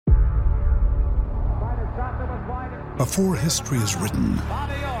Before history is written,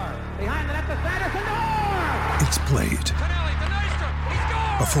 it's played.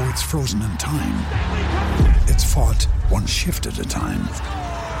 Before it's frozen in time, it's fought one shift at a time.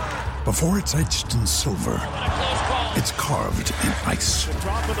 Before it's etched in silver, it's carved in ice.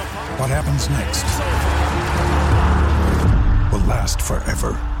 What happens next will last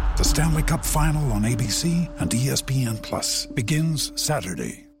forever. The Stanley Cup Final on ABC and ESPN Plus begins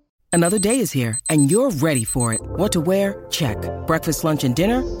Saturday. Another day is here, and you're ready for it. What to wear? Check. Breakfast, lunch, and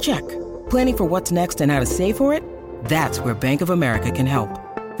dinner? Check. Planning for what's next and how to save for it? That's where Bank of America can help.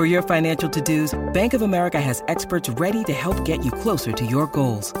 For your financial to-dos, Bank of America has experts ready to help get you closer to your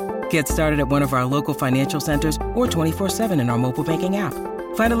goals. Get started at one of our local financial centers or 24/7 in our mobile banking app.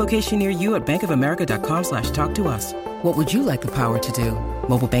 Find a location near you at bankofamerica.com/talktous. What would you like the power to do?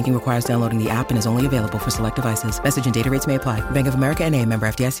 Mobile banking requires downloading the app and is only available for select devices. Message and data rates may apply. Bank of America N.A., member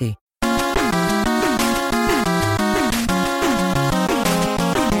FDIC.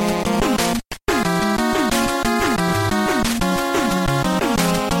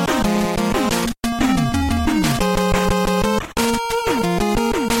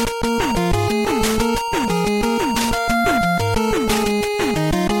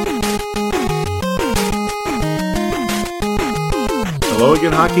 Hello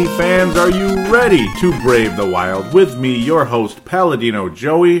again, hockey fans. Are you ready to brave the wild? With me, your host, Paladino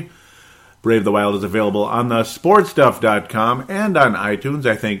Joey. Brave the Wild is available on the sportstuff.com and on iTunes.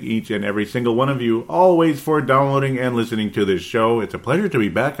 I thank each and every single one of you always for downloading and listening to this show. It's a pleasure to be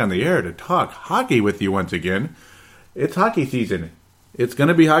back on the air to talk hockey with you once again. It's hockey season. It's going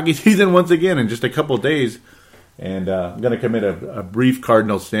to be hockey season once again in just a couple days. And I'm going to commit a brief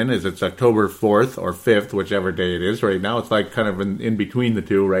cardinal sin as it's October 4th or 5th, whichever day it is. Right now it's like kind of in between the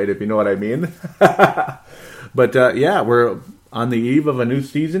two, right, if you know what I mean. But yeah, we're on the eve of a new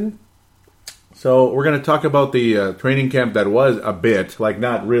season. So we're going to talk about the training camp that was a bit, like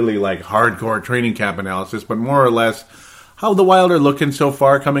not really like hardcore training camp analysis, but more or less how the Wild are looking so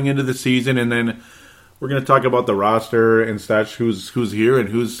far coming into the season. And then we're going to talk about the roster and such, who's here and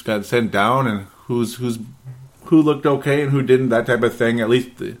who's got sent down and who looked okay and who didn't, that type of thing, at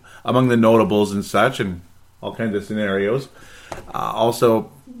least among the notables and such, and all kinds of scenarios.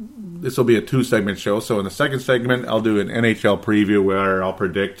 Also, this will be a 2-segment show, so in the second segment, I'll do an NHL preview where I'll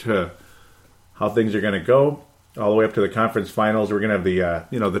predict how things are going to go, all the way up to the conference finals. We're going to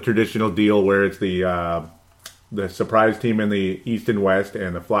have the traditional deal where it's the surprise team in the East and West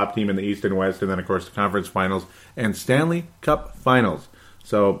and the flop team in the East and West, and then, of course, the conference finals and Stanley Cup finals.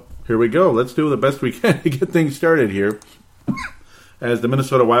 So here we go. Let's do the best we can to get things started here. As the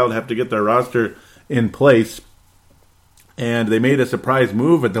Minnesota Wild have to get their roster in place. And they made a surprise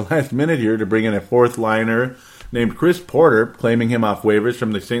move at the last minute here to bring in a fourth liner named Chris Porter, claiming him off waivers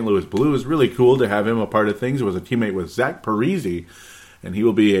from the St. Louis Blues. Really cool to have him a part of things. He was a teammate with Zach Parise. And he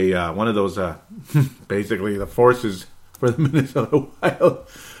will be one of those, basically, the forces for the Minnesota Wild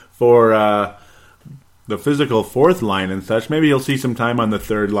for the physical fourth line and such. Maybe he'll see some time on the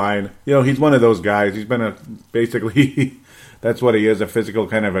third line. You know, he's one of those guys. He's been basically, that's what he is, a physical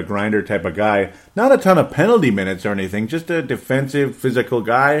kind of a grinder type of guy. Not a ton of penalty minutes or anything, just a defensive, physical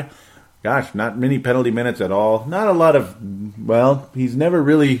guy. Gosh, not many penalty minutes at all. Not a lot of, well, he's never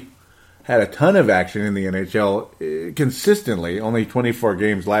really had a ton of action in the NHL consistently. Only 24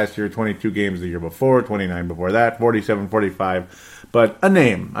 games last year, 22 games the year before, 29 before that, 47, 45. But a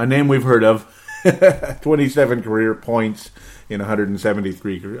name we've heard of. 27 career points in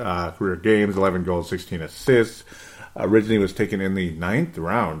 173 career games, 11 goals, 16 assists. Originally was taken in the 9th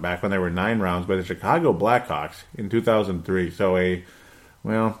round, back when there were 9 rounds, by the Chicago Blackhawks in 2003. So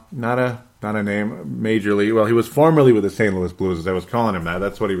not a name majorly. Well, he was formerly with the St. Louis Blues, as I was calling him that.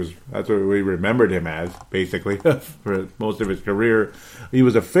 That's what we remembered him as, basically, for most of his career. He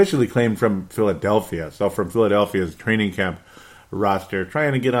was officially claimed from Philadelphia. So from Philadelphia's training camp roster,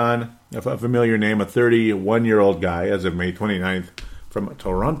 trying to get on a familiar name, a 31-year-old guy as of May 29th from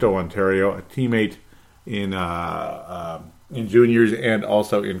Toronto, Ontario, a teammate in juniors and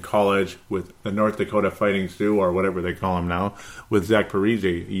also in college with the North Dakota Fighting Sioux, or whatever they call him now, with Zach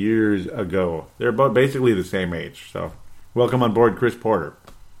Parise years ago. They're both basically the same age. So welcome on board, Chris Porter.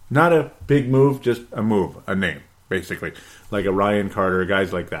 Not a big move, just a move, a name, basically, like a Ryan Carter,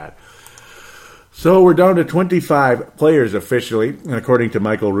 guys like that. So we're down to 25 players officially, and according to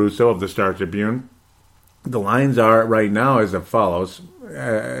Michael Russo of the Star Tribune, the lines are right now as follows.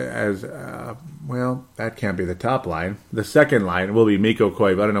 That can't be the top line. The second line will be Mikko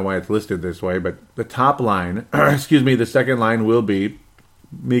Koivu. I don't know why it's listed this way, but the top line, the second line will be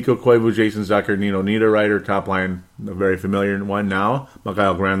Mikko Koivu, Jason Zucker, Nino Niederreiter, top line, a very familiar one now.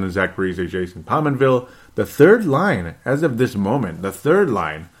 Mikael Granlund, Zach Parise, Jason Pominville. The third line, as of this moment,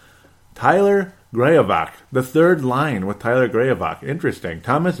 Tyler Graovac. The third line with Tyler Graovac. Interesting.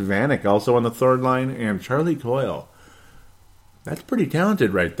 Thomas Vanek also on the third line, and Charlie Coyle. That's pretty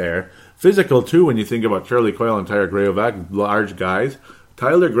talented right there. Physical, too, when you think about Charlie Coyle and Tyler Graovac, large guys.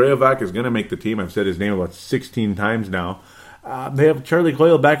 Tyler Graovac is going to make the team. I've said his name about 16 times now. They have Charlie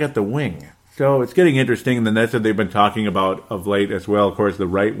Coyle back at the wing. So it's getting interesting, and that's what they've been talking about of late as well. Of course, the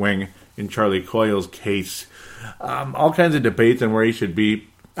right wing in Charlie Coyle's case. All kinds of debates on where he should be.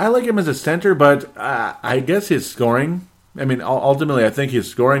 I like him as a center, but I guess his scoring, ultimately I think his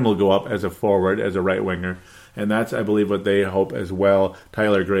scoring will go up as a forward, as a right winger. And that's, I believe, what they hope as well.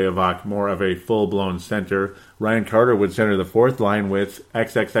 Tyler Graovac, more of a full-blown center. Ryan Carter would center the fourth line with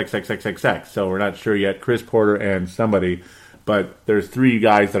XXXXXXX. So we're not sure yet. Chris Porter and somebody. But there's three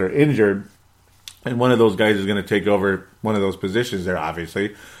guys that are injured. And one of those guys is going to take over one of those positions there,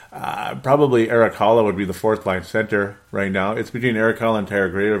 obviously. Probably Erik Haula would be the fourth-line center right now. It's between Erik Haula and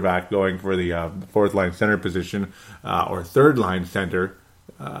Tyler Graovac going for the fourth-line center position or third-line center.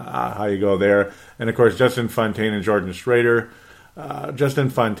 How you go there. And, of course, Justin Fontaine and Jordan Schrader. Justin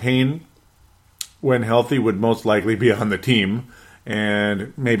Fontaine, when healthy, would most likely be on the team.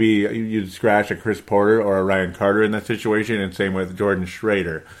 And maybe you'd scratch a Chris Porter or a Ryan Carter in that situation, and same with Jordan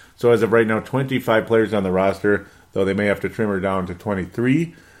Schrader. So as of right now, 25 players on the roster, though they may have to trim her down to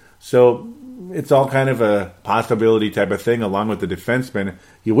 23. So it's all kind of a possibility type of thing, along with the defensemen.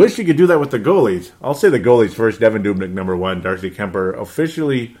 You wish you could do that with the goalies. I'll say the goalies first. Devin Dubnyk, number 1. Darcy Kemper,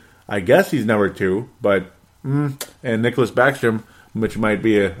 officially, I guess he's number 2. But, and Nicholas Backstrom, which might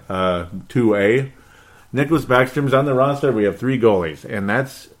be a 2A. Nicholas Backstrom's on the roster. We have 3 goalies, and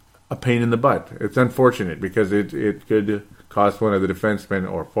that's a pain in the butt. It's unfortunate because it could cost one of the defensemen,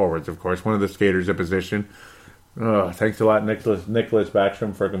 or forwards, of course, one of the skaters a position. Thanks a lot, Nicholas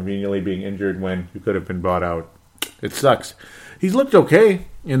Backstrom, for conveniently being injured when you could have been bought out. It sucks. He's looked okay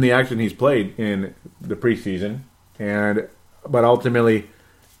in the action he's played in the preseason, but ultimately,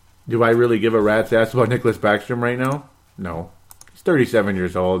 do I really give a rat's ass about Nicholas Backstrom right now? No. He's 37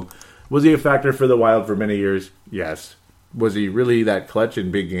 years old. Was he a factor for the Wild for many years? Yes. Was he really that clutch in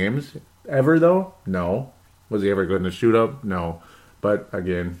big games ever, though? No. Was he ever good in a shootout? No. But,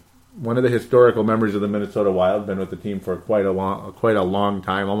 again, one of the historical members of the Minnesota Wild, been with the team for quite a long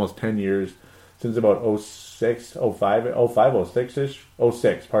time, almost 10 years, since about 06, 06-ish?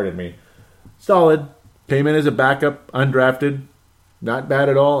 06, pardon me. Solid. Came in as a backup, undrafted. Not bad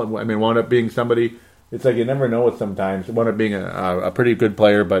at all. Wound up being somebody, it's like you never know it sometimes. Wound up being a pretty good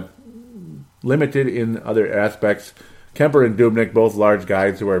player, but limited in other aspects. Kemper and Dubnyk, both large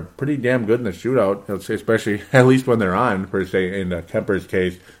guys who are pretty damn good in the shootout, especially at least when they're on, per se, in Kemper's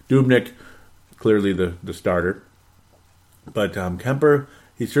case. Dubnyk, clearly the starter. But Kemper,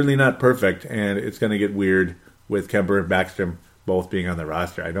 he's certainly not perfect, and it's going to get weird with Kemper and Backstrom both being on the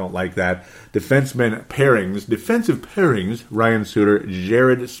roster. I don't like that. Defensive pairings, Ryan Suter,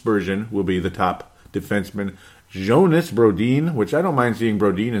 Jared Spurgeon will be the top defenseman. Jonas Brodin, which I don't mind seeing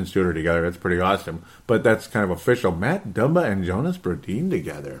Brodin and Suter together. That's pretty awesome. But that's kind of official. Matt Dumba and Jonas Brodin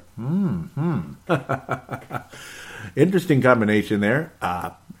together. Interesting combination there.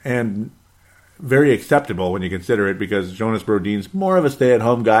 And very acceptable when you consider it, because Jonas Brodin's more of a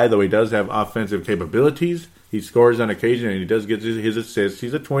stay-at-home guy, though he does have offensive capabilities. He scores on occasion, and he does get his assists.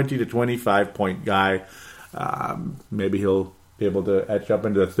 He's a 20 to 25-point guy. Maybe he'll be able to etch up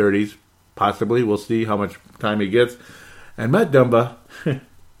into the 30s. Possibly. We'll see how much time he gets. And Matt Dumba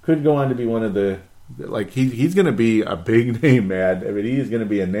could go on to be one of the... he's going to be a big name, man. He is going to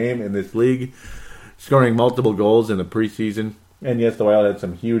be a name in this league, scoring multiple goals in the preseason. And yes, the Wild had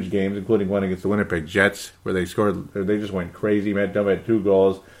some huge games, including one against the Winnipeg Jets, where they just went crazy. Matt Dumba had 2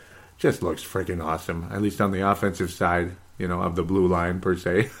 goals. Just looks freaking awesome, at least on the offensive side, of the blue line, per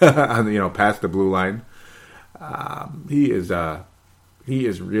se. Past the blue line. He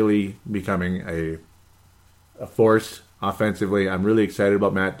is really becoming a force offensively. I'm really excited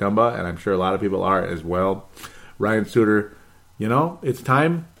about Matt Dumba, and I'm sure a lot of people are as well. Ryan Suter, it's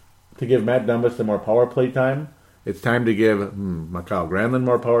time to give Matt Dumba some more power play time. It's time to give Mikael Granlund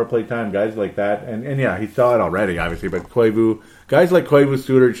more power play time, guys like that. And yeah, he saw it already, obviously, but guys like Koivu,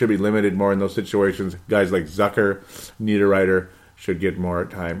 Suter should be limited more in those situations. Guys like Zucker, Niederreiter should get more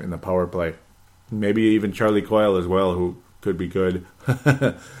time in the power play. Maybe even Charlie Coyle as well, who could be good.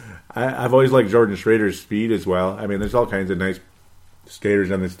 I've always liked Jordan Schrader's speed as well. There's all kinds of nice skaters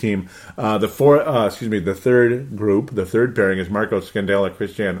on this team. The third group, the third pairing is Marco Scandella,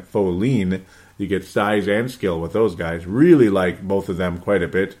 Christian Folin. You get size and skill with those guys. Really like both of them quite a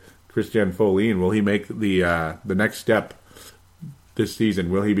bit. Christian Folin, will he make the next step this season?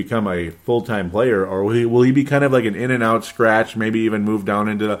 Will he become a full-time player, or will he be kind of like an in-and-out scratch, maybe even move down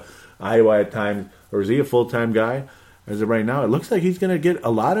into Iowa at times, or is he a full-time guy? As of right now, it looks like he's going to get a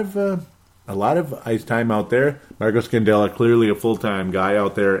lot of ice time out there. Marco Scandella, clearly a full-time guy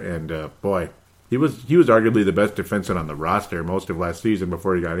out there, and boy, he was arguably the best defenseman on the roster most of last season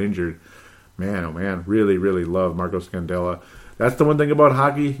before he got injured. Man, oh man, really, really love Marco Scandella. That's the one thing about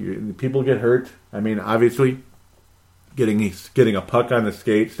hockey. People get hurt. I mean, obviously, getting a puck on the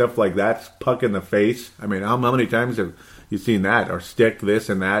skate, stuff like that, puck in the face. I mean, how many times have you seen that? Or stick, this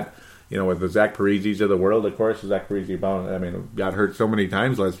and that. You know, with the Zach Parisis of the world, of course. Zach Parisi, got hurt so many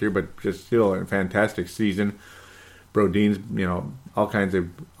times last year, but just still a fantastic season. Brodin's, all kinds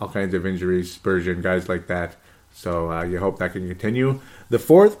of injuries, Spurgeon, guys like that. So you hope that can continue. The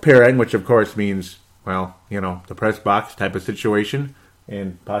fourth pairing, which of course means, the press box type of situation,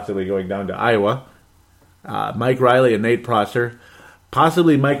 and possibly going down to Iowa. Mike Riley and Nate Prosser.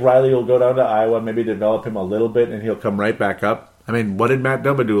 Possibly Mike Riley will go down to Iowa, maybe develop him a little bit, and he'll come right back up. I mean, what did Matt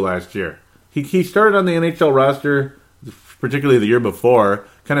Dumba do last year? He started on the NHL roster, particularly the year before,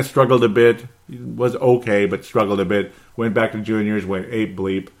 kind of struggled a bit, was okay, but struggled a bit, went back to juniors, went 8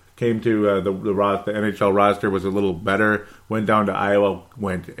 bleep, came to the NHL roster, was a little better, went down to Iowa,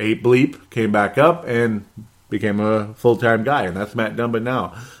 went 8 bleep, came back up, and became a full-time guy, and that's Matt Dumba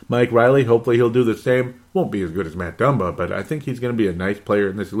now. Mike Riley, hopefully he'll do the same. Won't be as good as Matt Dumba, but I think he's going to be a nice player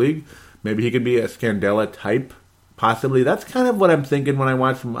in this league. Maybe he could be a Scandella type, possibly. That's kind of what I'm thinking when I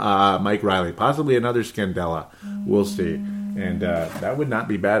watch Mike Riley. Possibly another Scandella. We'll see. And that would not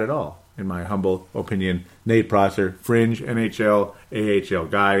be bad at all, in my humble opinion. Nate Prosser, fringe NHL, AHL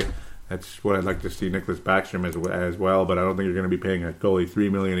guy. That's what I'd like to see Nicholas Backstrom as well, but I don't think you're going to be paying a goalie $3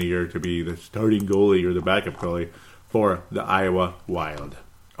 million a year to be the starting goalie or the backup goalie for the Iowa Wild.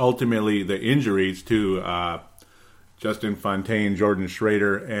 Ultimately, the injuries to Justin Fontaine, Jordan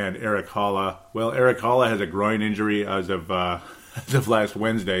Schrader, and Eric Halla. Well, Eric Halla has a groin injury as of last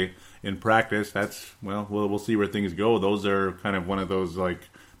Wednesday in practice. We'll see where things go. Those are kind of one of those like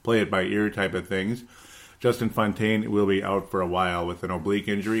play it by ear type of things. Justin Fontaine will be out for a while with an oblique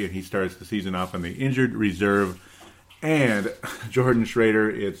injury, and he starts the season off on the injured reserve. And Jordan Schrader,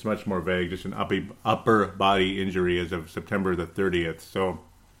 it's much more vague, just an upper body injury as of September the 30th. So,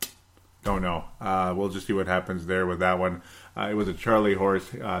 don't know. We'll just see what happens there with that one. It was a Charlie horse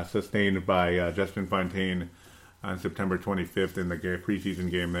sustained by Justin Fontaine on September 25th in the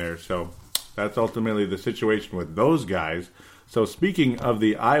preseason game there. So, that's ultimately the situation with those guys. So, speaking of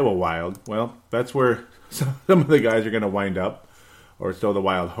the Iowa Wild, well, that's where some of the guys are going to wind up, or so the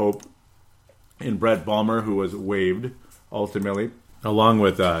Wild hope, in Brett Balmer, who was waived ultimately, along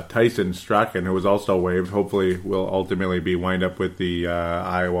with Tyson Strachan, who was also waived. Hopefully will ultimately be wind up with the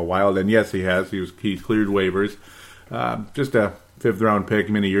Iowa Wild. And yes, he has. He's cleared waivers. Just a 5th-round pick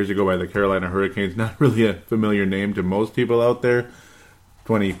many years ago by the Carolina Hurricanes. Not really a familiar name to most people out there.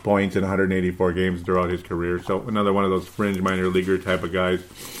 20 points in 184 games throughout his career. So another one of those fringe minor leaguer type of guys.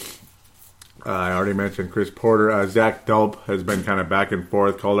 I already mentioned Chris Porter. Zach Delp has been kind of back and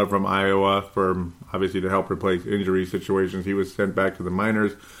forth, called up from Iowa obviously to help replace injury situations. He was sent back to the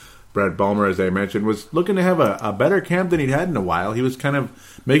minors. Brett Balmer, as I mentioned, was looking to have a better camp than he'd had in a while. He was kind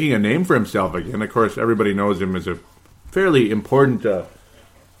of making a name for himself again. Of course, everybody knows him as a fairly important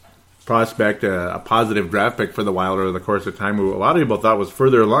prospect, a positive draft pick for the Wild over the course of time, who a lot of people thought was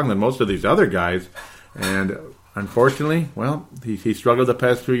further along than most of these other guys. And unfortunately, well, he struggled the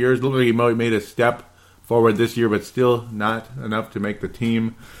past 2 years. Looked like he made a step forward this year, but still not enough to make the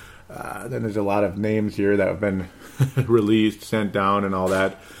team. Then there's a lot of names here that have been released, sent down, and all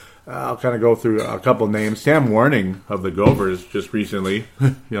that. I'll kind of go through a couple names. Sam Warning of the Gophers just recently,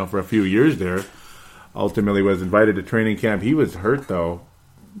 for a few years there, ultimately was invited to training camp. He was hurt, though,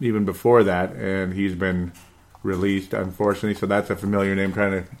 even before that, and he's been released, unfortunately. So that's a familiar name,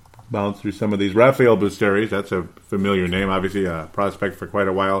 trying to bounce through some of these. Rafael Busteris, that's a familiar name, obviously a prospect for quite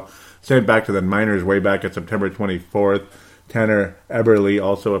a while. Sent back to the minors way back at September 24th. Tanner Eberle,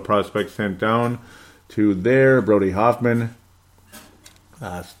 also a prospect, sent down to there. Brody Hoffman.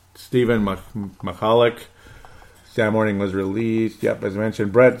 Stephen McCulloch. Sam Warning was released. Yep, as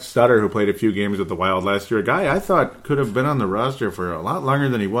mentioned. Brett Sutter, who played a few games with the Wild last year. A guy I thought could have been on the roster for a lot longer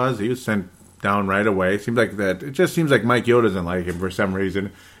than he was. He was sent down right away. It just seems like Mike Yeo doesn't like him for some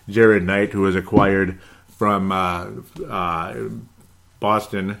reason. Jared Knight, who was acquired from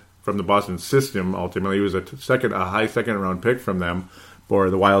Boston, from the Boston system, ultimately. He was a high second-round pick from them for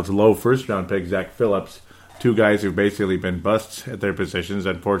the Wild's low first-round pick, Zach Phillips. two guys who've basically been busts at their positions,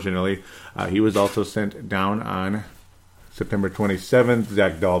 unfortunately. He was also sent down on September 27th.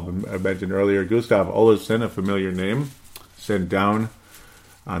 Zach Dahl, I mentioned earlier. Gustav Olofsson, a familiar name, sent down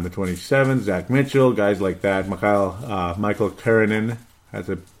on the 27th. Zach Mitchell, guys like that. Michael Karanen has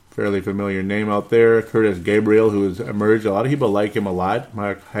a fairly familiar name out there. Curtis Gabriel, who has emerged. A lot of people like him a lot.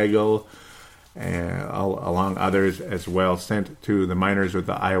 Mark Hagel, and along others as well, sent to the minors with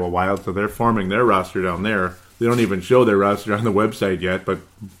the Iowa Wild. So they're forming their roster down there. They don't even show their roster on the website yet, but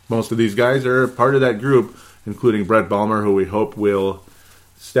most of these guys are part of that group, including Brett Balmer, who we hope will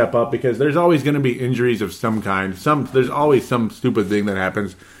step up, because there's always going to be injuries of some kind. There's always some stupid thing that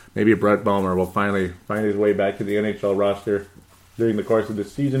happens. Maybe Brett Balmer will finally find his way back to the NHL roster during the course of the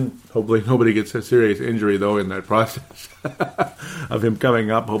season. Hopefully nobody gets a serious injury, though, in that process of him coming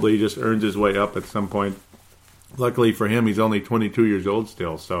up. Hopefully he just earns his way up at some point. Luckily for him, he's only 22 years old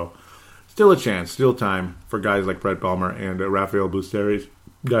still, so still a chance, still time for guys like Brett Balmer and Rafael Busteris,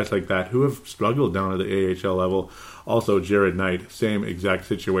 guys like that who have struggled down at the AHL level. Also, Jared Knight, same exact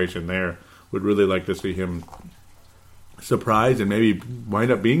situation there. Would really like to see him surprise and maybe wind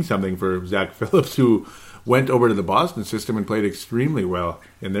up being something for Zach Phillips, who went over to the Boston system and played extremely well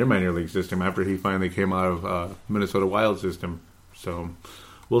in their minor league system after he finally came out of Minnesota Wild system. So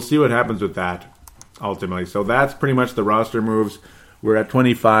we'll see what happens with that ultimately. So that's pretty much the roster moves. We're at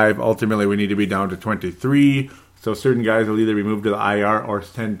 25. Ultimately, we need to be down to 23. So certain guys will either be moved to the IR or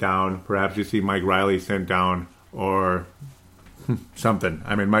sent down. Perhaps you see Mike Riley sent down or something.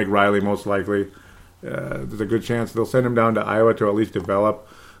 I mean, Mike Riley most likely. There's a good chance they'll send him down to Iowa to at least develop,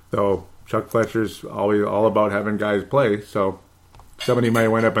 though Chuck Fletcher's always all about having guys play, so somebody might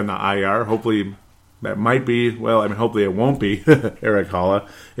wind up in the IR. Hopefully that might be, hopefully it won't be Erik Haula.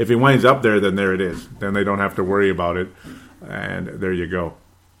 If he winds up there, then there it is. Then they don't have to worry about it, and there you go.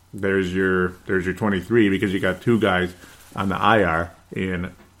 There's your 23, because you got two guys on the IR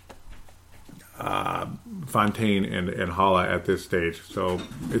in Fontaine and Haula at this stage. So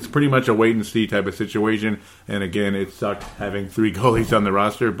it's pretty much a wait-and-see type of situation. And again, it sucked having three goalies on the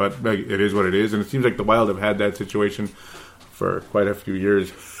roster, but it is what it is. And it seems like the Wild have had that situation for quite a few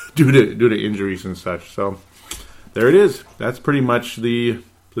years due to injuries and such. So there it is. That's pretty much the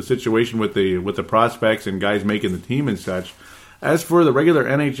situation with the prospects and guys making the team and such. As for the regular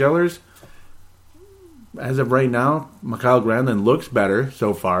NHLers, as of right now, Mikael Granlund looks better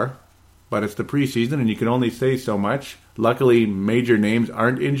so far. But it's the preseason, and you can only say so much. Luckily, major names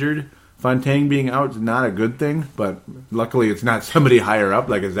aren't injured. Fontaine being out is not a good thing, but luckily it's not somebody higher up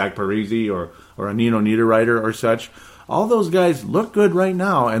like a Zach Parise or a Nino Niederreiter or such. All those guys look good right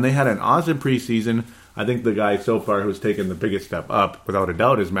now, and they had an awesome preseason. I think the guy so far who's taken the biggest step up, without a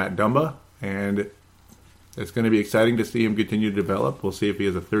doubt, is Matt Dumba, and it's going to be exciting to see him continue to develop. We'll see if he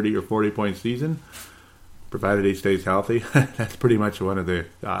has a 30 or 40-point season, provided he stays healthy. That's pretty much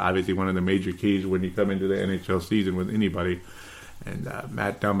obviously one of the major keys when you come into the NHL season with anybody. And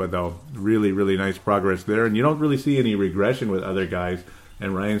Matt Dumba, though, really, really nice progress there. And you don't really see any regression with other guys.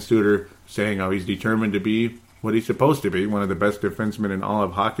 And Ryan Suter saying how he's determined to be what he's supposed to be, one of the best defensemen in all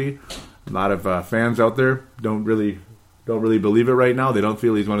of hockey. A lot of fans out there don't really believe it right now. They don't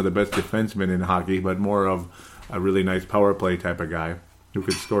feel he's one of the best defensemen in hockey, but more of a really nice power play type of guy who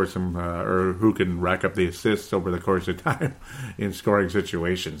could score some, or who can rack up the assists over the course of time in scoring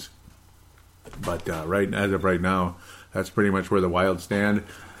situations. But as of right now, that's pretty much where the Wild stand.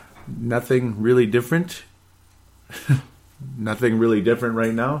 Nothing really different. Nothing really different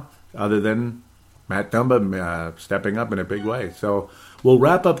right now, other than Matt Dumba stepping up in a big way. So we'll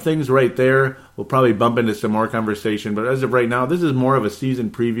wrap up things right there. We'll probably bump into some more conversation. But as of right now, this is more of a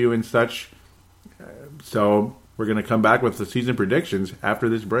season preview and such. So we're going to come back with the season predictions after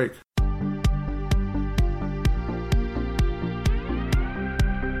this break.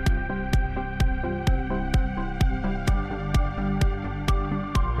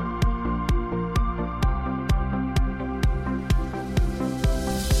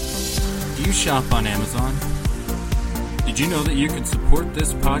 Do you shop on Amazon? Did you know that you can support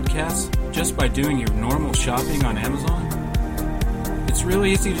this podcast just by doing your normal shopping on Amazon? It's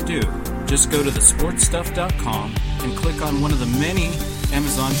really easy to do. Just go to thesportstuff.com and click on one of the many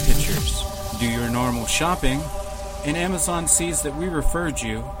Amazon pictures. Do your normal shopping, and Amazon sees that we referred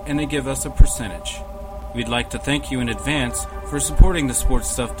you, and they give us a percentage. We'd like to thank you in advance for supporting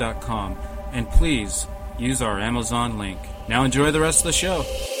thesportstuff.com, and please use our Amazon link. Now enjoy the rest of the show.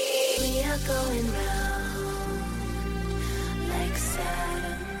 We are going round like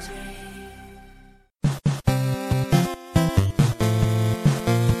Saturn's ring.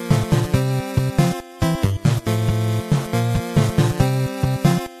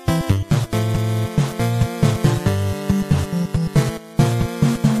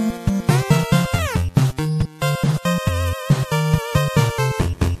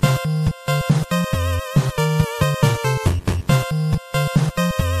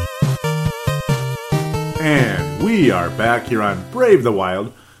 And we are back here on Brave the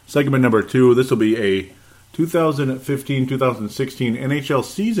Wild, segment number 2. This will be a 2015-2016 NHL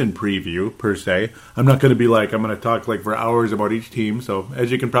season preview, per se. I'm not going to be I'm going to talk for hours about each team, so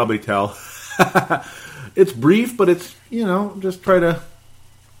as you can probably tell, it's brief, but it's, just try to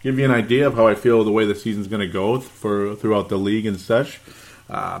give you an idea of how I feel the way the season's going to go throughout the league and such.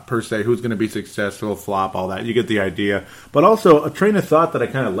 Per se, who's going to be successful, flop, all that. You get the idea. But also, a train of thought that I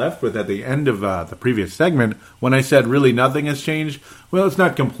kind of left with at the end of the previous segment, when I said really nothing has changed. Well, it's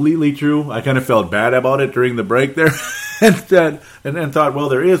not completely true. I kind of felt bad about it during the break there. and thought, well,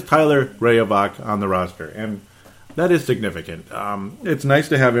 there is Tyler Graovac on the roster. And that is significant. It's nice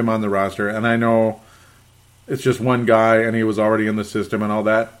to have him on the roster. And I know it's just one guy, and he was already in the system and all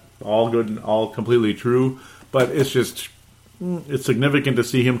that. All good and all completely true. But it's significant to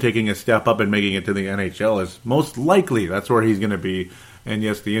see him taking a step up and making it to the NHL. Is most likely that's where he's going to be. And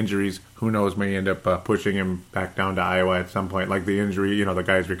yes, the injuries, who knows, may end up pushing him back down to Iowa at some point. Like the injury, the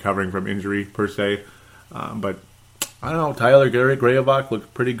guy's recovering from injury per se. But I don't know, Tyler Graovac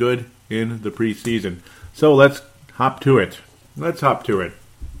looked pretty good in the preseason. So let's hop to it.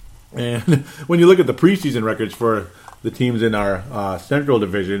 And when you look at the preseason records for the teams in our Central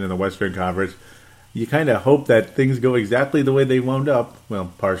Division in the Western Conference, you kind of hope that things go exactly the way they wound up,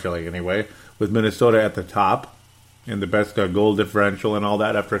 well, partially anyway, with Minnesota at the top and the best goal differential and all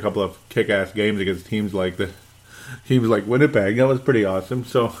that after a couple of kick-ass games against teams like Winnipeg. That was pretty awesome.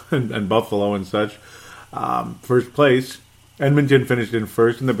 So and Buffalo and such. First place, Edmonton finished in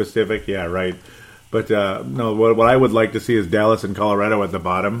first in the Pacific. Yeah, right. But no, what I would like to see is Dallas and Colorado at the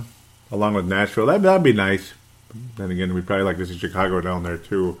bottom, along with Nashville. That'd be nice. Then again, we'd probably like to see Chicago down there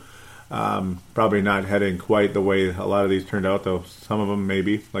too. Probably not heading quite the way a lot of these turned out, though. Some of them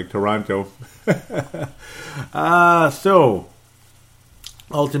maybe, like Toronto. So,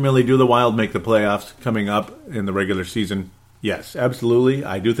 ultimately, do the Wild make the playoffs coming up in the regular season? Yes, absolutely.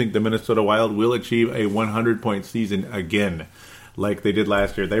 I do think the Minnesota Wild will achieve a 100-point season again, like they did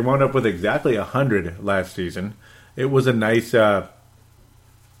last year. They wound up with exactly 100 last season. It was a nice...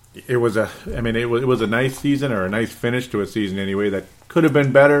 It was a nice season, or a nice finish to a season anyway, that could have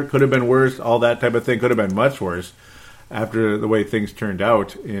been better, could have been worse, all that type of thing. Could have been much worse after the way things turned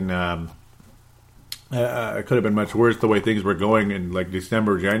out. It could have been much worse the way things were going in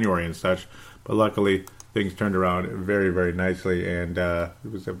December, January and such. But luckily, things turned around very, very nicely, and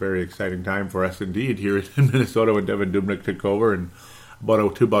it was a very exciting time for us indeed here in Minnesota when Devan Dubnyk took over. And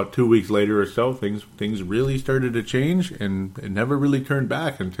about 2 weeks later or so, things really started to change, and it never really turned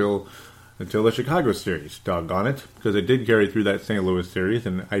back until the Chicago series. Doggone it, because it did carry through that St. Louis series,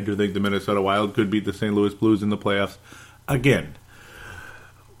 and I do think the Minnesota Wild could beat the St. Louis Blues in the playoffs again.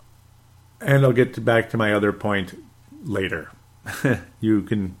 And I'll get back to my other point later. You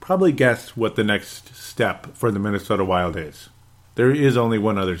can probably guess what the next step for the Minnesota Wild is. There is only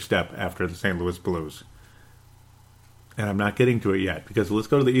one other step after the St. Louis Blues. And I'm not getting to it yet, because let's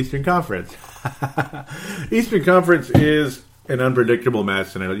go to the Eastern Conference. Eastern Conference is an unpredictable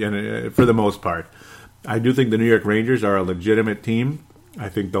mess, and for the most part. I do think the New York Rangers are a legitimate team. I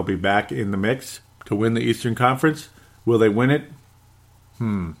think they'll be back in the mix to win the Eastern Conference. Will they win it?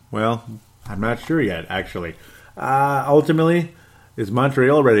 Well, I'm not sure yet, actually. Ultimately, is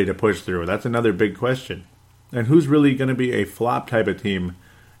Montreal ready to push through? That's another big question. And who's really going to be a flop type of team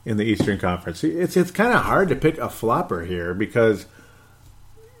in the Eastern Conference? It's kind of hard to pick a flopper here, because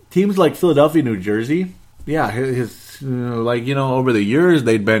teams like Philadelphia, New Jersey, over the years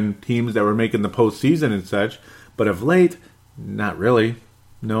they'd been teams that were making the postseason and such, but of late, not really.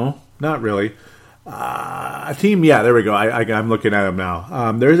 No, not really. A team, there we go. I'm looking at them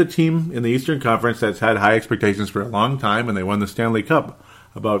now. There's a team in the Eastern Conference that's had high expectations for a long time, and they won the Stanley Cup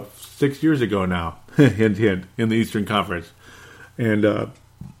about 6 years ago now. Hint, hint, in the Eastern Conference. And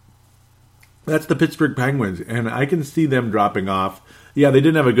that's the Pittsburgh Penguins, and I can see them dropping off. Yeah, they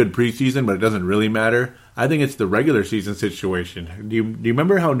didn't have a good preseason, but it doesn't really matter. I think it's the regular season situation. Do you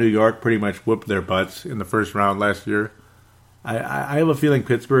remember how New York pretty much whooped their butts in the first round last year? I have a feeling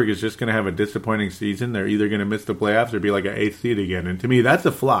Pittsburgh is just going to have a disappointing season. They're either going to miss the playoffs or be like an 8th seed again. And to me, that's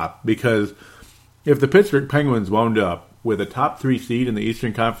a flop, because if the Pittsburgh Penguins wound up with a top 3 seed in the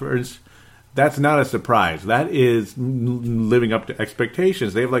Eastern Conference, that's not a surprise. That is living up to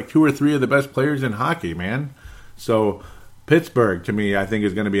expectations. They have 2 or 3 of the best players in hockey, man. So Pittsburgh, to me, I think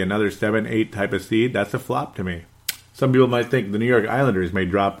is going to be another 7-8 type of seed. That's a flop to me. Some people might think the New York Islanders may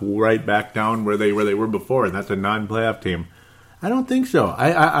drop right back down where they were before, and that's a non-playoff team. I don't think so.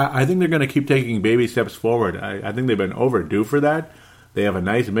 I think they're going to keep taking baby steps forward. I think they've been overdue for that. They have a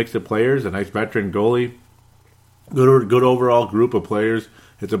nice mix of players, a nice veteran goalie, good overall group of players,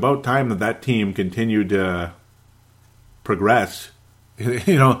 it's about time that team continued to progress,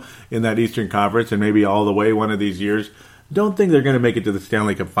 in that Eastern Conference and maybe all the way one of these years. Don't think they're going to make it to the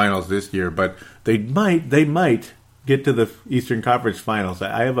Stanley Cup Finals this year, but they might get to the Eastern Conference Finals.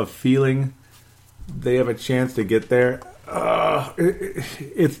 I have a feeling they have a chance to get there.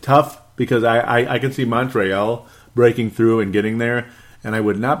 It's tough because I can see Montreal breaking through and getting there, and I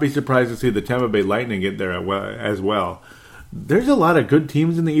would not be surprised to see the Tampa Bay Lightning get there as well. There's a lot of good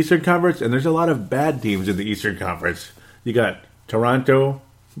teams in the Eastern Conference, and there's a lot of bad teams in the Eastern Conference. You got Toronto,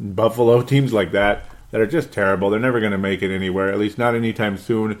 Buffalo, teams like that are just terrible. They're never going to make it anywhere, at least not anytime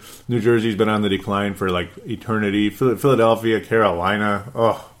soon. New Jersey's been on the decline for like eternity. Philadelphia, Carolina,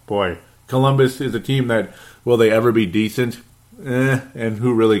 oh boy. Columbus is a team that, will they ever be decent? And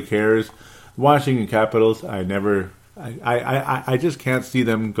who really cares? Washington Capitals, I just can't see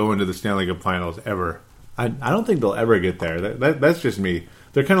them going to the Stanley Cup Finals ever. I don't think they'll ever get there. That's just me.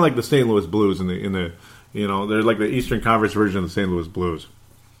 They're kind of like the St. Louis Blues in the they're like the Eastern Conference version of the St. Louis Blues.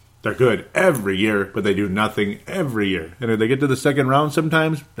 They're good every year, but they do nothing every year. And if they get to the second round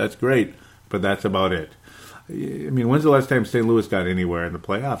sometimes, that's great. But that's about it. I mean, when's the last time St. Louis got anywhere in the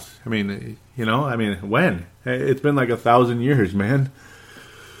playoffs? I mean, when? It's been like 1,000 years, man.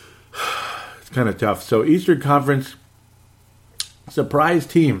 It's kind of tough. So Eastern Conference, surprise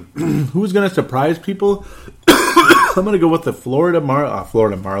team. Who's going to surprise people? I'm going to go with the Florida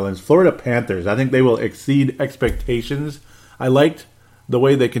Panthers. I think they will exceed expectations. I liked the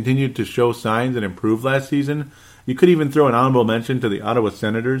way they continued to show signs and improve last season. You could even throw an honorable mention to the Ottawa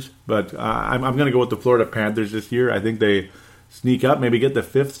Senators, but I'm going to go with the Florida Panthers this year. I think they sneak up, maybe get the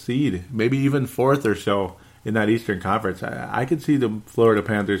 5th seed, maybe even 4th or so in that Eastern Conference. I could see the Florida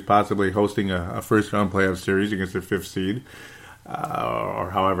Panthers possibly hosting a first-round playoff series against the 5th seed,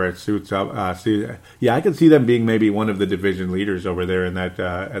 or however it suits up. I could see them being maybe one of the division leaders over there in that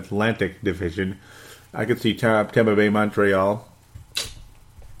Atlantic division. I could see Tampa Bay, Montreal.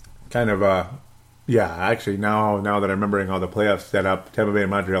 Actually, now that I'm remembering how the playoffs set up, Tampa Bay and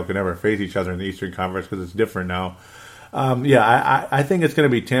Montreal can never face each other in the Eastern Conference because it's different now. I think it's going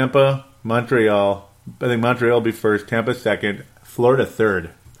to be Tampa, Montreal. I think Montreal will be first, Tampa second, Florida third.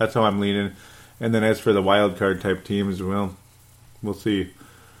 That's how I'm leaning. And then as for the wild card type teams, well, we'll see.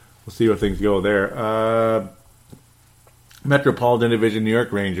 We'll see where things go there. Metropolitan Division, New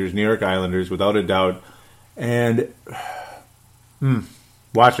York Rangers, New York Islanders, without a doubt. And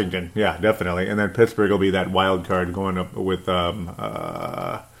Washington, yeah, definitely. And then Pittsburgh will be that wild card going up with,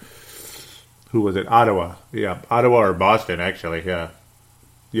 who was it? Ottawa. Yeah, Ottawa or Boston, actually, yeah.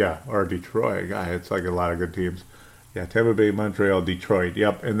 Yeah, or Detroit. God, it's like a lot of good teams. Yeah, Tampa Bay, Montreal, Detroit.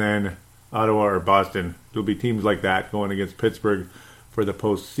 Yep, and then Ottawa or Boston. There'll be teams like that going against Pittsburgh for the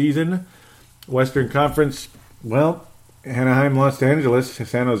postseason. Western Conference, well, Anaheim, Los Angeles,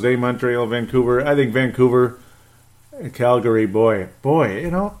 San Jose, Montreal, Vancouver. I think Vancouver, Calgary, boy,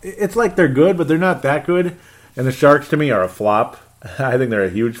 it's like they're good, but they're not that good. And the Sharks, to me, are a flop. I think they're a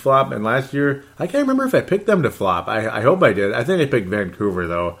huge flop. And last year, I can't remember if I picked them to flop. I hope I did. I think I picked Vancouver,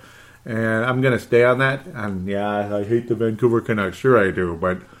 though. And I'm going to stay on that. And yeah, I hate the Vancouver Canucks. Sure I do.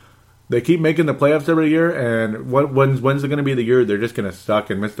 But they keep making the playoffs every year. And when's it going to be the year they're just going to suck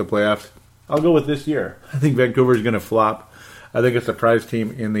and miss the playoffs? I'll go with this year. I think Vancouver's going to flop. I think a surprise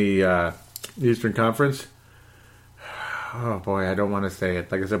team in the Eastern Conference. Oh, boy, I don't want to say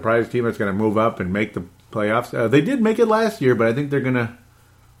it. Like a surprise team that's going to move up and make the playoffs. They did make it last year, but I think they're going to...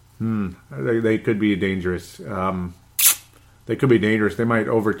 They could be dangerous. They could be dangerous. They might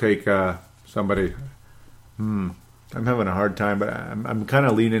overtake somebody. I'm having a hard time, but I'm kind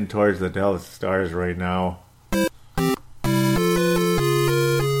of leaning towards the Dallas Stars right now.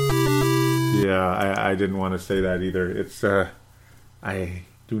 Yeah, I didn't want to say that either. It's I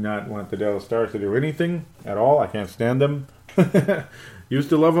do not want the Dallas Stars to do anything at all. I can't stand them. Used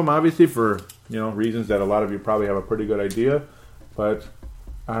to love them, obviously, for reasons that a lot of you probably have a pretty good idea. But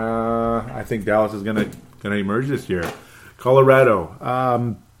I think Dallas is gonna emerge this year. Colorado,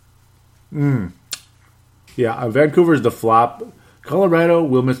 Vancouver's the flop. Colorado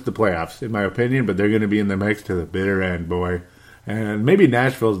will miss the playoffs, in my opinion, but they're going to be in the mix to the bitter end, boy. And maybe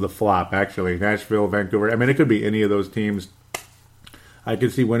Nashville's the flop, actually. Nashville, Vancouver. I mean, it could be any of those teams. I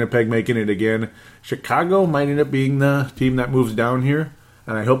could see Winnipeg making it again. Chicago might end up being the team that moves down here,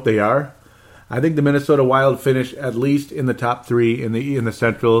 and I hope they are. I think the Minnesota Wild finish at least in the top 3 in the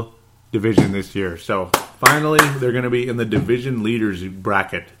Central Division this year. So finally, they're going to be in the division leaders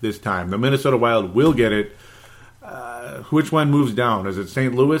bracket this time. The Minnesota Wild will get it. Which one moves down? Is it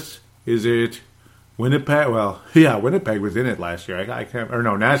St. Louis? Is it Winnipeg? Well, yeah, Winnipeg was in it last year.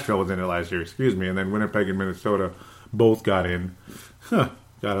 Nashville was in it last year. Excuse me. And then Winnipeg and Minnesota both got in.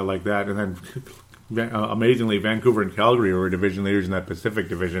 Gotta like that. And then, amazingly, Vancouver and Calgary were division leaders in that Pacific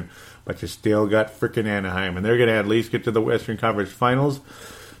Division. But you still got frickin' Anaheim. And they're going to at least get to the Western Conference Finals.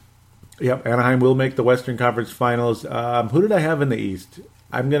 Yep, Anaheim will make the Western Conference Finals. Who did I have in the East?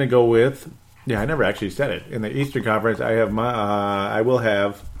 I'm going to go with... Yeah, I never actually said it. In the Eastern Conference, I have I will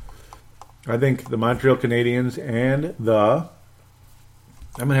have... I think the Montreal Canadiens and the...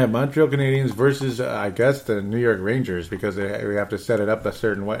 I'm going to have Montreal Canadiens versus, I guess, the New York Rangers, because we have to set it up a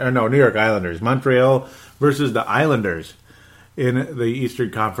certain way. Or no, New York Islanders. Montreal versus the Islanders in the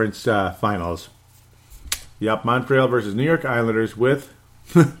Eastern Conference Finals. Yep, Montreal versus New York Islanders, with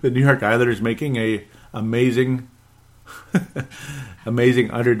the New York Islanders making a amazing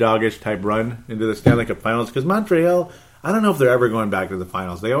underdog-ish type run into the Stanley Cup Finals. Because Montreal, I don't know if they're ever going back to the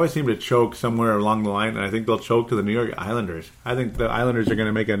finals. They always seem to choke somewhere along the line, and I think they'll choke to the New York Islanders. I think the Islanders are going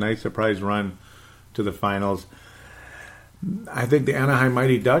to make a nice surprise run to the finals. I think the Anaheim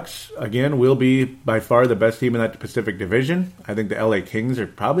Mighty Ducks, again, will be by far the best team in that Pacific Division. I think the LA Kings are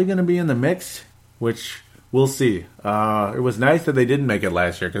probably going to be in the mix, which we'll see. It was nice that they didn't make it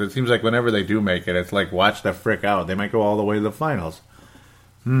last year, because it seems like whenever they do make it, it's like, watch the frick out. They might go all the way to the finals.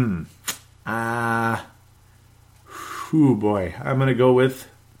 Oh boy, I'm going to go with...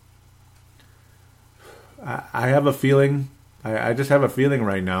 I have a feeling, I just have a feeling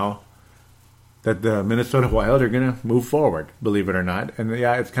right now that the Minnesota Wild are going to move forward, believe it or not. And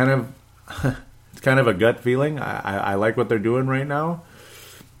yeah, it's kind of a gut feeling. I like what they're doing right now.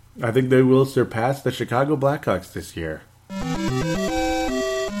 I think they will surpass the Chicago Blackhawks this year.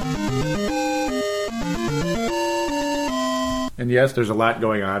 And yes, there's a lot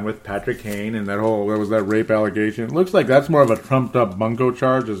going on with Patrick Kane and there was that rape allegation. It looks like that's more of a trumped up bunco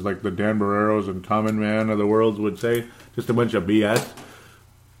charge, as like the Dan Barreros and Common Man of the world would say. Just a bunch of BS.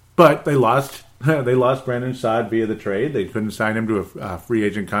 But they lost Brandon Saad via the trade. They couldn't sign him to a free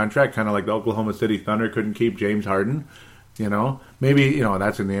agent contract, kind of like the Oklahoma City Thunder couldn't keep James Harden. Maybe,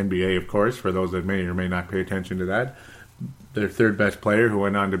 that's in the NBA, of course, for those that may or may not pay attention to that. Their third best player, who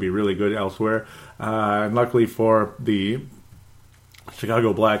went on to be really good elsewhere. And luckily for the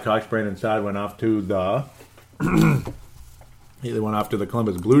Chicago Blackhawks, Brandon Saad went off to the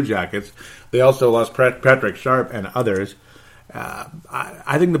Columbus Blue Jackets. They also lost Patrick Sharp and others.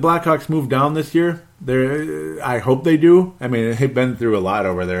 I think the Blackhawks move down this year. I hope they do. I mean, they've been through a lot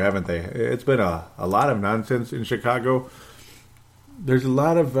over there, haven't they? It's been a lot of nonsense in Chicago. There's a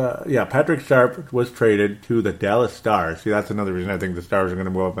lot of... Patrick Sharp was traded to the Dallas Stars. See, that's another reason I think the Stars are going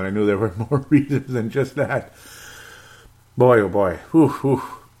to move up, and I knew there were more reasons than just that. Boy, oh boy. Whew, whew.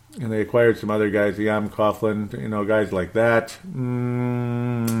 And they acquired some other guys, Yam Coughlin, guys like that.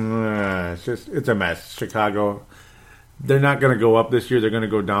 It's a mess. Chicago... They're not going to go up this year. They're going to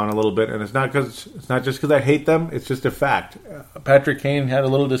go down a little bit, and it's not just because I hate them. It's just a fact. Patrick Kane had a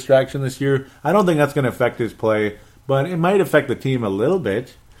little distraction this year. I don't think that's going to affect his play, but it might affect the team a little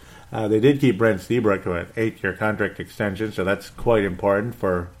bit. They did keep Brent Seabrook to an 8-year contract extension, so that's quite important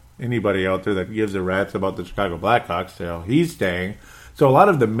for anybody out there that gives a rat's about the Chicago Blackhawks. So he's staying. So a lot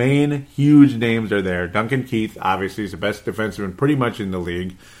of the main huge names are there. Duncan Keith, obviously, is the best defenseman pretty much in the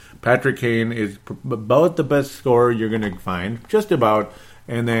league. Patrick Kane is about the best scorer you're going to find, just about.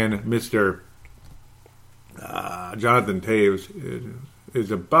 And then Mr. Jonathan Toews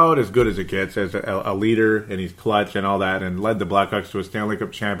is about as good as it gets as a leader, and he's clutch and all that, and led the Blackhawks to a Stanley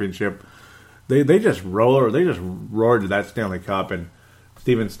Cup championship. They just roared to that Stanley Cup, and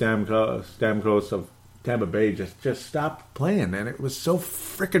Steven Stamkos of Tampa Bay just stopped playing, and it was so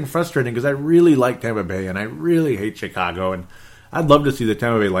freaking frustrating because I really like Tampa Bay and I really hate Chicago, and I'd love to see the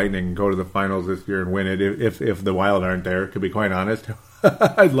Tampa Bay Lightning go to the finals this year and win it if the Wild aren't there, to be quite honest.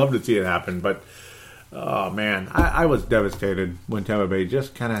 I'd love to see it happen, but oh man, I was devastated when Tampa Bay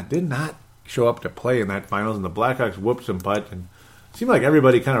just kind of did not show up to play in that finals, and the Blackhawks whooped some butt, and it seemed like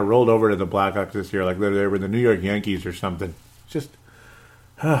everybody kind of rolled over to the Blackhawks this year like they were the New York Yankees or something. Just,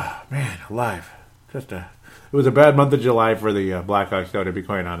 man, alive. It was a bad month of July for the Blackhawks, though, to be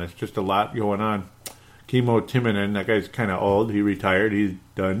quite honest. Just a lot going on. Kimmo Timonen, that guy's kind of old. He retired. He's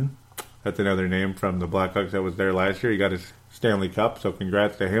done. That's another name from the Blackhawks that was there last year. He got his Stanley Cup, so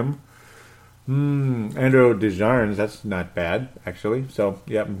congrats to him. Andrew Desjardins, that's not bad, actually. So,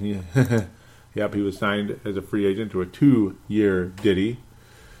 yep, he was signed as a free agent to a 2-year ditty.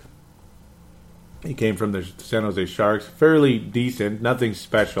 He came from the San Jose Sharks. Fairly decent. Nothing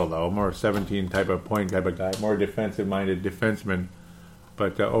special, though. More 17 type of point type of guy. More defensive-minded defenseman.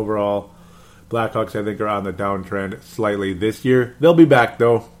 But overall, Blackhawks, I think, are on the downtrend slightly this year. They'll be back,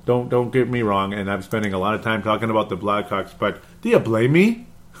 though. Don't get me wrong. And I'm spending a lot of time talking about the Blackhawks. But do you blame me?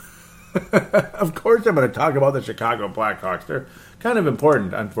 Of course I'm going to talk about the Chicago Blackhawks. They're kind of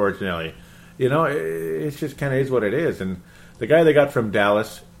important, unfortunately. You know, it's just kind of is what it is. And the guy they got from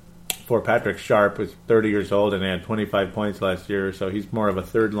Dallas for Patrick Sharp is 30 years old and had 25 points last year, so he's more of a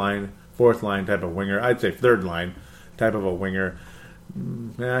third line, fourth line type of winger. I'd say third line type of a winger.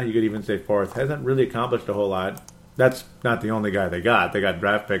 Yeah, you could even say fourth. Hasn't really accomplished a whole lot. That's not the only guy they got. They got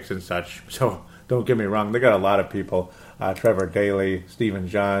draft picks and such, so don't get me wrong. They got a lot of people. Trevor Daley, Stephen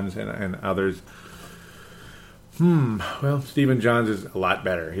Johns, and others. Well, Stephen Johns is a lot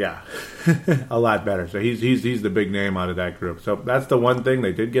better, yeah. A lot better. So he's the big name out of that group. So that's the one thing.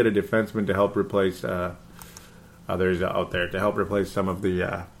 They did get a defenseman to help replace others out there, to help replace some of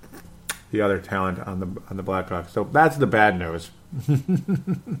the other talent on the Blackhawks. So that's the bad news.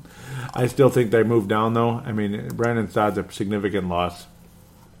 I still think they moved down, though. I mean, Brandon Saad's a significant loss,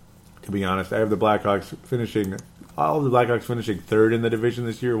 to be honest. I have the Blackhawks finishing third in the division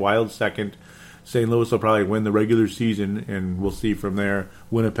this year, Wild second. St. Louis will probably win the regular season, and we'll see from there.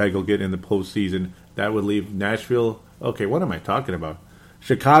 Winnipeg will get in the postseason. That would leave Nashville. Okay, what am I talking about?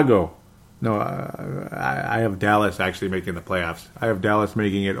 Chicago. No, I have Dallas actually making the playoffs. I have Dallas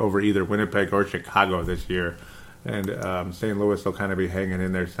making it over either Winnipeg or Chicago this year. And St. Louis will kind of be hanging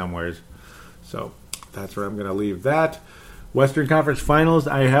in there somewhere. So that's where I'm going to leave that. Western Conference Finals,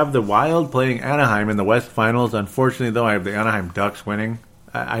 I have the Wild playing Anaheim in the West Finals. Unfortunately, though, I have the Anaheim Ducks winning.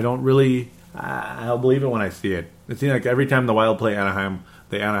 I'll believe it when I see it. It seems like every time the Wild play Anaheim,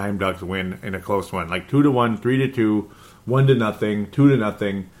 the Anaheim Ducks win in a close one. Like 2-1, 3-2, 1-0,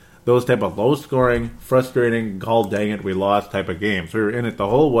 2-0. Those type of low-scoring, frustrating, call dang it, we lost type of games. We were in it the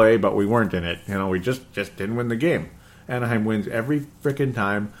whole way, but we weren't in it. You know, we just didn't win the game. Anaheim wins every freaking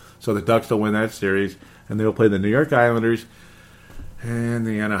time, so the Ducks will win that series, and they'll play the New York Islanders, and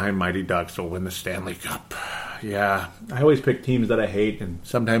the Anaheim Mighty Ducks will win the Stanley Cup. Yeah, I always pick teams that I hate, and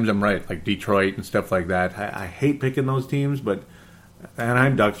sometimes I'm right, like Detroit and stuff like that. I hate picking those teams, but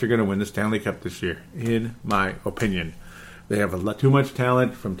Anaheim Ducks are going to win the Stanley Cup this year, in my opinion. They have too much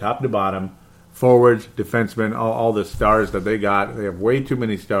talent from top to bottom, forwards, defensemen, all the stars that they got. They have way too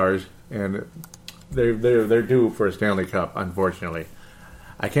many stars, and they're due for a Stanley Cup, unfortunately.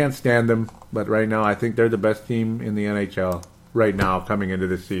 I can't stand them, but right now I think they're the best team in the NHL right now coming into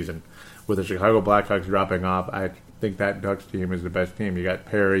this season. With the Chicago Blackhawks dropping off, I think that Ducks team is the best team. You got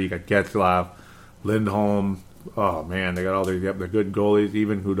Perry, you got Getzlaf, Lindholm. Oh, man, they got all the good goalies.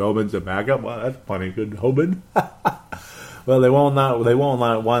 Even Hudobin's a backup. Well, that's funny. Good Hobin. Well, they won't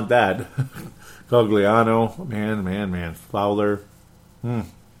not want that. Cogliano, man. Fowler.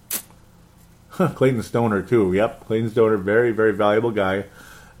 Clayton Stoner, too. Yep, Clayton Stoner, very, very valuable guy.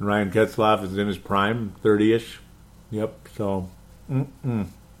 And Ryan Getzlaf is in his prime, 30-ish. Yep, so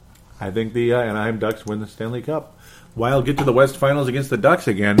I think the Anaheim Ducks win the Stanley Cup. Wild get to the West Finals against the Ducks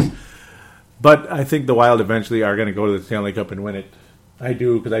again. But I think the Wild eventually are going to go to the Stanley Cup and win it. I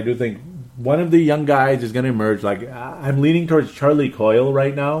do, because I do think one of the young guys is going to emerge. Like, I'm leaning towards Charlie Coyle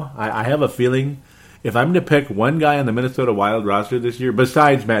right now. I have a feeling if I'm to pick one guy on the Minnesota Wild roster this year,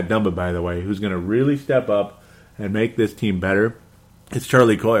 besides Matt Dumba, by the way, who's going to really step up and make this team better, it's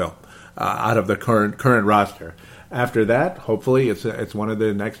Charlie Coyle out of the current roster. After that, hopefully, it's one of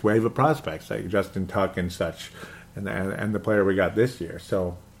the next wave of prospects, like Justin Tuck and such, and the player we got this year.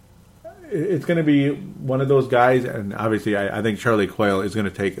 So it's going to be one of those guys, and obviously I think Charlie Coyle is going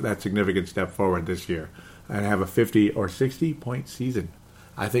to take that significant step forward this year and have a 50 or 60 point season.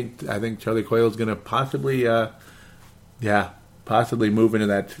 I think Charlie Coyle is going to possibly move into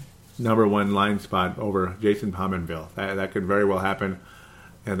that number one line spot over Jason Pominville. That could very well happen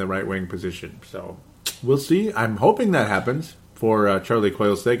in the right wing position. So we'll see. I'm hoping that happens for Charlie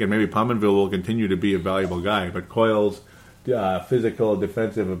Coyle's sake, and maybe Pominville will continue to be a valuable guy, but Coyle's physical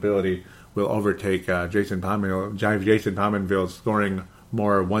defensive ability will overtake Jason Pominville's scoring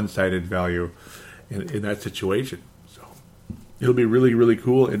more one-sided value in that situation. So it'll be really, really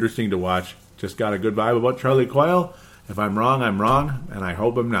cool, interesting to watch. Just got a good vibe about Charlie Coyle. If I'm wrong, I'm wrong, and I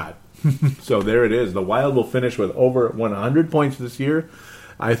hope I'm not. So there it is. The Wild will finish with over 100 points this year.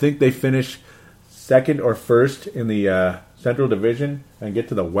 I think they finish second or first in the Central Division and get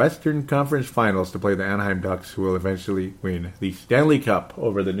to the Western Conference Finals to play the Anaheim Ducks, who will eventually win the Stanley Cup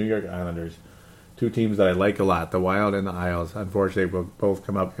over the New York Islanders. Two teams that I like a lot, the Wild and the Isles. Unfortunately, will both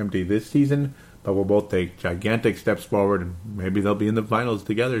come up empty this season, but will both take gigantic steps forward, and maybe they'll be in the finals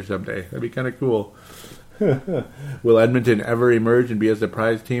together someday. That'd be kind of cool. Will Edmonton ever emerge and be a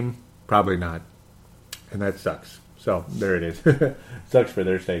surprise team? Probably not. And that sucks. So, there it is. Sucks for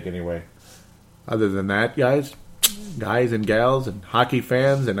their sake anyway. Other than that, guys and gals and hockey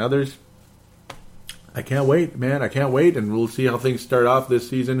fans and others, I can't wait, man. I can't wait, and we'll see how things start off this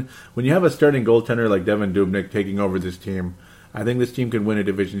season. When you have a starting goaltender like Devin Dubnyk taking over this team, I think this team can win a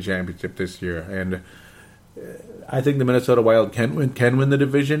division championship this year. And I think the Minnesota Wild can win the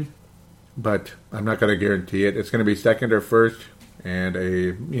division, but I'm not going to guarantee it. It's going to be second or first, and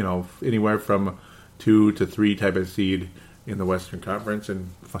anywhere from 2 to 3 type of seed in the Western Conference,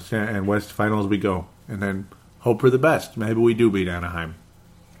 and West Finals we go. And then hope for the best. Maybe we do beat Anaheim.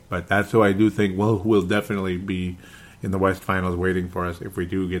 But that's who I do think will definitely be in the West Finals waiting for us if we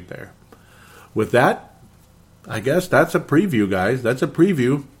do get there. With that, I guess that's a preview, guys. That's a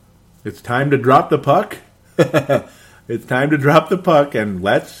preview. It's time to drop the puck. It's time to drop the puck, and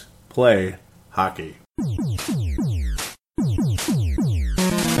let's play hockey.